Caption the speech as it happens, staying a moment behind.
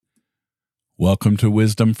Welcome to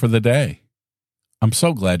Wisdom for the Day. I'm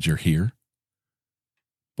so glad you're here.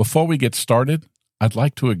 Before we get started, I'd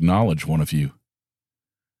like to acknowledge one of you.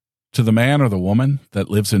 To the man or the woman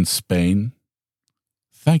that lives in Spain,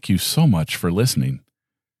 thank you so much for listening.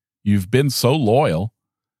 You've been so loyal.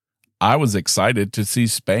 I was excited to see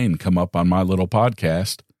Spain come up on my little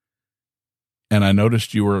podcast, and I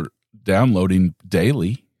noticed you were downloading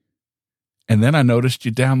daily, and then I noticed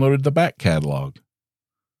you downloaded the back catalog.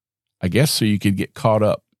 I guess so you could get caught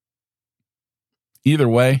up. Either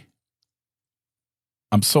way,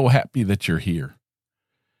 I'm so happy that you're here.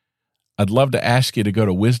 I'd love to ask you to go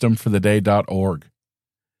to wisdomfortheday.org.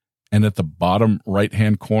 And at the bottom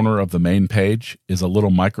right-hand corner of the main page is a little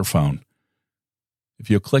microphone. If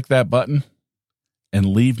you'll click that button and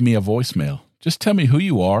leave me a voicemail, just tell me who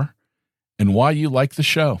you are and why you like the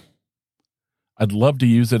show. I'd love to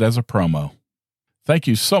use it as a promo. Thank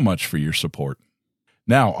you so much for your support.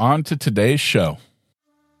 Now, on to today's show.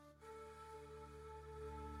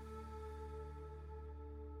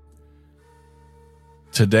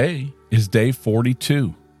 Today is day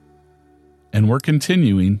 42, and we're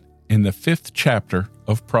continuing in the 5th chapter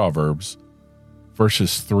of Proverbs,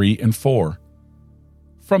 verses 3 and 4,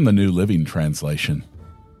 from the New Living Translation.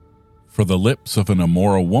 For the lips of an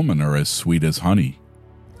immoral woman are as sweet as honey,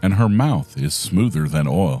 and her mouth is smoother than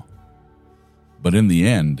oil. But in the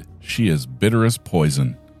end, she is bitter as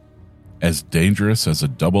poison, as dangerous as a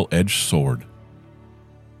double-edged sword.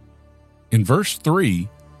 In verse 3,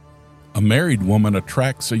 a married woman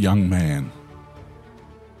attracts a young man.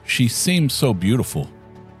 She seems so beautiful.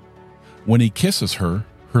 When he kisses her,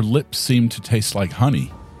 her lips seem to taste like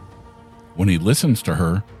honey. When he listens to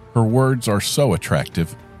her, her words are so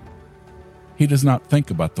attractive. He does not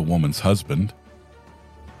think about the woman's husband.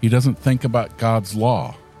 He doesn't think about God's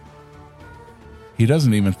law. He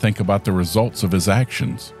doesn't even think about the results of his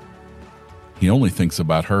actions. He only thinks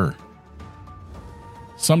about her.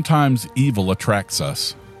 Sometimes evil attracts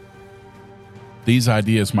us. These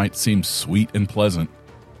ideas might seem sweet and pleasant,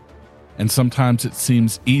 and sometimes it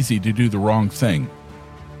seems easy to do the wrong thing,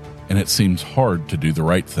 and it seems hard to do the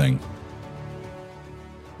right thing.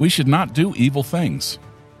 We should not do evil things.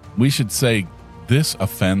 We should say, "This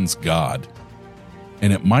offends God,"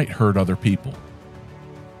 and it might hurt other people.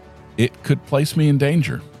 It could place me in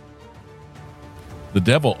danger. The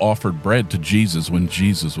devil offered bread to Jesus when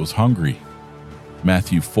Jesus was hungry.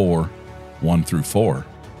 Matthew 4, 1-4.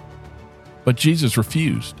 But Jesus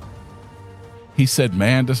refused. He said,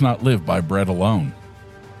 "Man does not live by bread alone.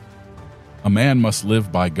 A man must live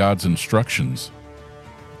by God's instructions."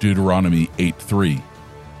 Deuteronomy 8:3.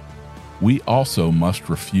 We also must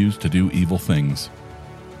refuse to do evil things.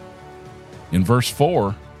 In verse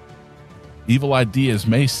 4, evil ideas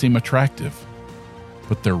may seem attractive,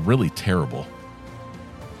 but they're really terrible.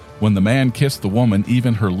 When the man kissed the woman,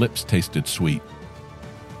 even her lips tasted sweet.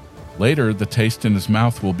 Later, the taste in his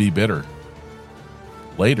mouth will be bitter.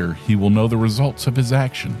 Later, he will know the results of his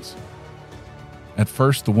actions. At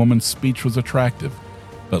first, the woman's speech was attractive,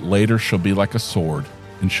 but later she'll be like a sword,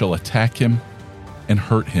 and she'll attack him and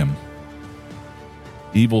hurt him.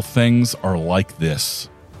 Evil things are like this.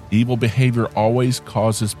 Evil behavior always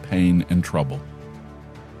causes pain and trouble.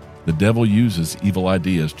 The devil uses evil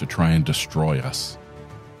ideas to try and destroy us.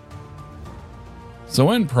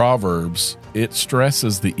 So in Proverbs, it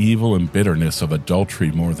stresses the evil and bitterness of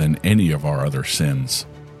adultery more than any of our other sins.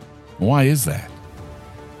 Why is that?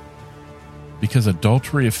 Because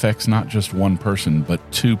adultery affects not just one person,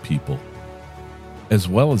 but two people, as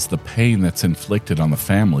well as the pain that's inflicted on the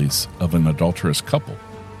families of an adulterous couple.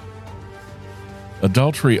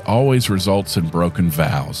 Adultery always results in broken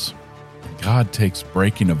vows. God takes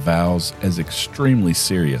breaking of vows as extremely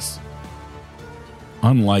serious,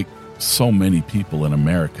 unlike so many people in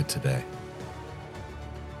America today.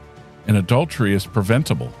 And adultery is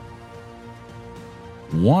preventable.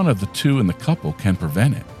 One of the two in the couple can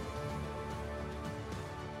prevent it.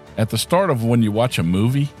 At the start of when you watch a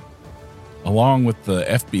movie, along with the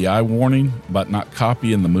FBI warning about not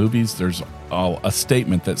copying the movies, there's a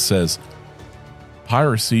statement that says,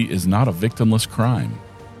 "Piracy is not a victimless crime."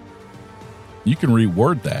 You can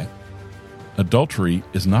reword that. Adultery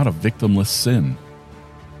is not a victimless sin.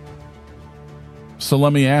 So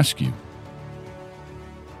let me ask you,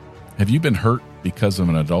 have you been hurt because of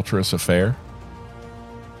an adulterous affair?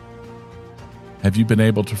 Have you been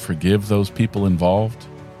able to forgive those people involved,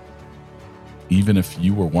 even if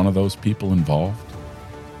you were one of those people involved?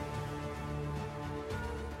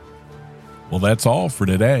 Well, that's all for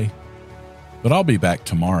today, but I'll be back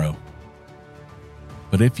tomorrow.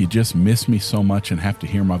 But if you just miss me so much and have to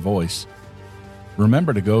hear my voice,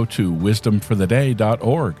 remember to go to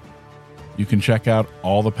wisdomfortheday.org You can check out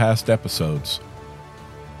all the past episodes.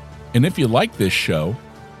 And if you like this show,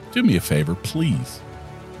 do me a favor, please.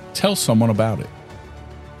 Tell someone about it.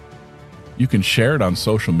 You can share it on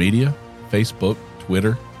social media, Facebook,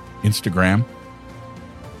 Twitter, Instagram.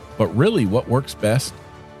 But really what works best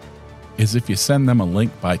is if you send them a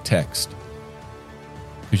link by text.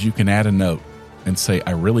 Because you can add a note and say,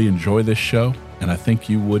 I really enjoy this show, and I think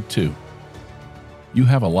you would too. You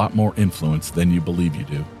have a lot more influence than you believe you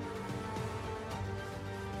do.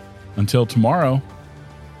 Until tomorrow,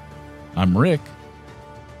 I'm Rick.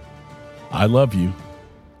 I love you.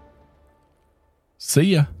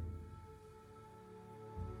 See ya.